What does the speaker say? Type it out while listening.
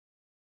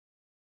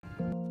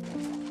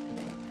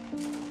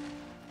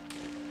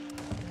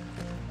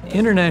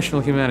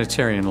International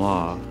humanitarian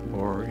law,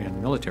 or in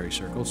military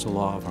circles, the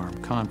law of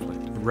armed conflict,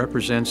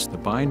 represents the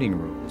binding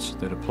rules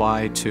that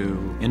apply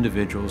to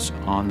individuals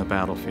on the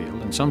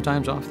battlefield and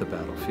sometimes off the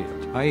battlefield.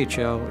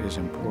 IHL is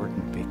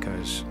important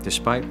because,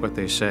 despite what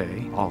they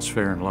say, all's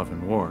fair in love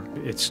and war,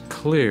 it's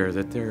clear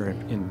that there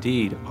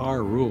indeed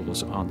are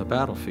rules on the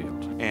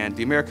battlefield. And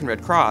the American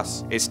Red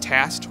Cross is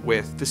tasked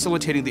with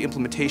facilitating the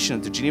implementation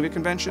of the Geneva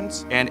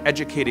Conventions and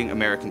educating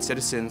American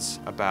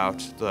citizens about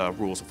the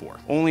rules of war.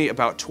 Only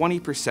about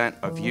 20%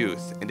 of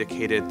youth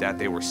indicated that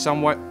they were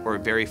somewhat or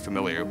very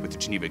familiar with the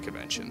Geneva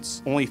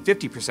Conventions. Only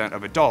 50%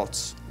 of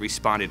adults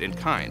responded in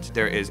kind.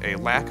 There is a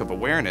lack of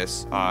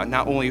awareness,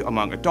 not only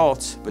among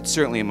adults, but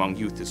certainly among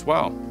youth as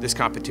well. This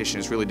competition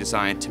is really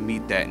designed to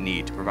meet that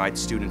need, to provide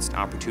students an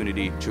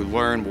opportunity to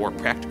learn more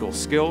practical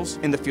skills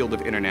in the field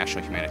of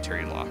international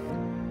humanitarian law.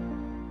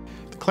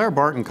 The Clara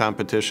Barton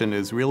Competition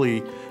is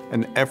really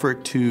an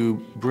effort to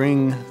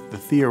bring the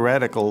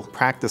theoretical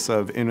practice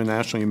of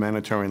international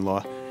humanitarian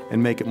law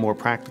and make it more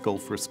practical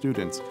for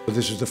students.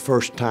 This is the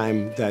first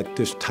time that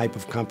this type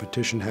of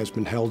competition has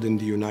been held in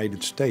the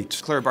United States.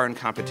 Clara Barton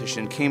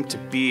Competition came to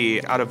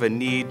be out of a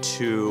need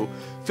to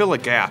fill a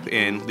gap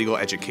in legal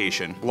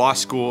education. Law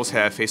schools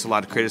have faced a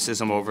lot of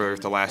criticism over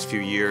the last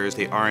few years.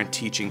 They aren't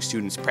teaching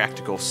students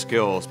practical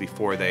skills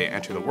before they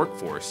enter the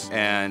workforce.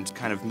 And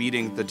kind of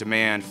meeting the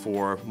demand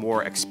for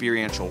more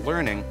experiential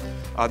learning,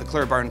 the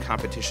Clara Barton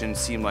Competition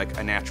seemed like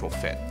a natural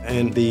fit.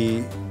 And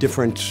the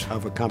difference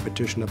of a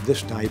competition of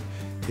this type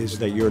is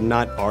that you're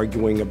not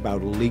arguing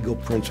about legal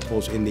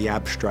principles in the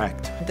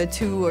abstract. The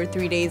 2 or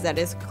 3 days that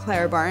is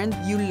Clara Barton,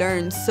 you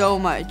learn so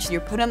much.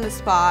 You're put on the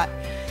spot,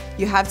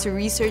 you have to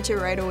research it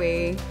right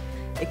away.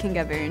 It can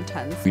get very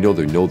intense. We know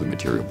they know the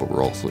material, but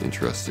we're also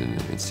interested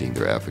in seeing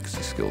their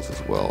advocacy skills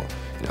as well,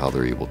 and how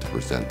they're able to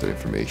present the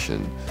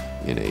information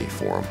in a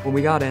forum. When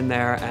we got in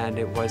there and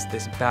it was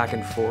this back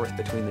and forth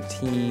between the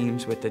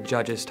teams, with the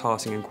judges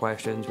tossing in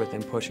questions, with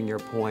them pushing your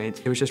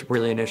points, it was just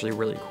really initially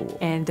really cool.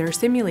 And they're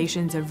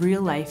simulations of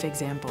real life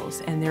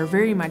examples, and they're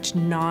very much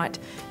not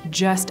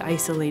just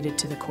isolated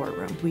to the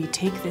courtroom. We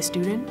take the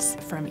students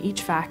from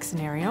each fact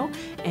scenario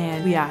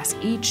and we ask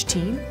each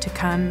team to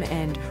come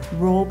and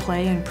role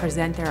play and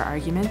present their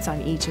arguments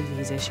on each of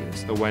these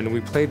issues. So when we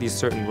play these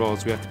certain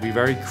roles, we have to be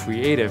very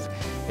creative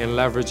in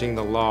leveraging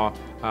the law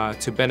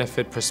to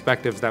benefit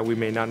perspectives that we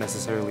may not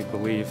necessarily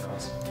believe.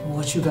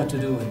 What you got to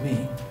do with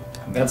me?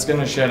 That's going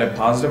to shed a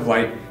positive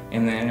light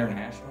in the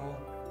international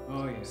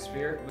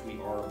spirit we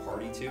are a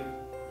party to,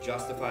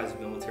 justifies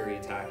military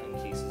attack in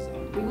cases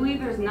of... We believe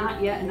there's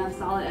not yet enough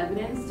solid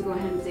evidence to go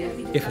ahead and say...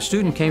 If a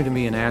student came to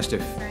me and asked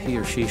if he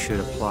or she should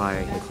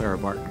apply the Clara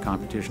Barton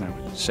Competition, I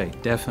would say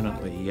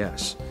definitely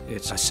yes.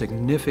 It's a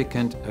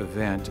significant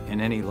event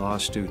in any law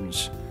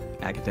student's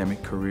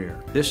academic career.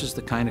 This is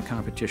the kind of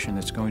competition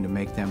that's going to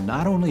make them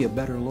not only a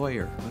better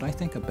lawyer, but I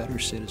think a better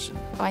citizen.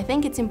 I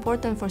think it's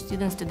important for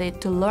students today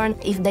to learn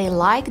if they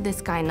like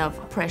this kind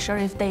of pressure,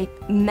 if they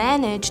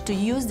manage to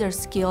use their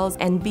skills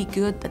and be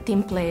good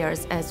team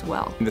players as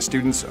well. The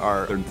students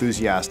are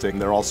enthusiastic.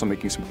 They're also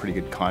making some pretty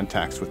good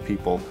contacts with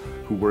people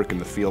who work in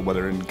the field,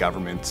 whether in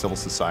government, civil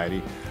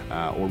society,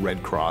 or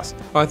Red Cross.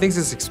 Well, I think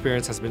this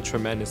experience has been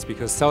tremendous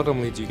because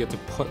seldomly do you get to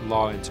put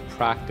law into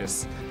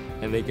practice.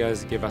 And they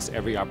give us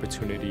every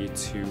opportunity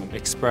to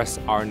express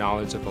our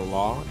knowledge of the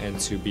law and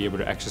to be able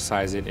to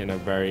exercise it in a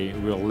very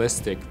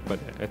realistic, but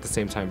at the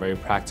same time very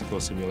practical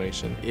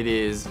simulation. It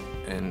is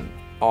an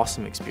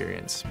awesome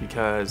experience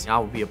because I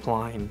will be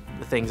applying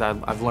the things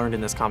I've learned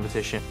in this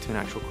competition to an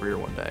actual career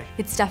one day.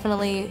 It's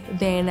definitely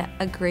been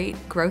a great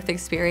growth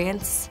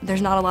experience.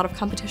 There's not a lot of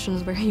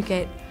competitions where you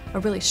get a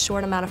really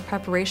short amount of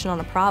preparation on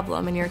a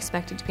problem and you're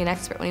expected to be an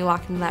expert when you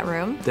walk into that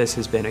room. This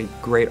has been a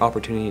great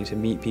opportunity to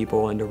meet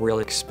people and to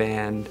really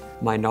expand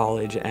my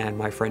knowledge and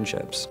my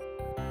friendships.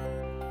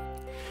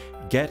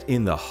 Get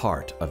in the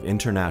heart of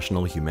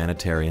international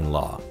humanitarian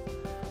law.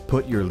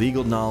 Put your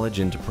legal knowledge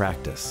into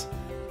practice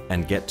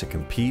and get to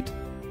compete,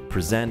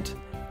 present,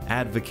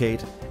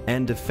 advocate,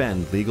 and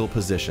defend legal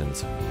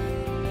positions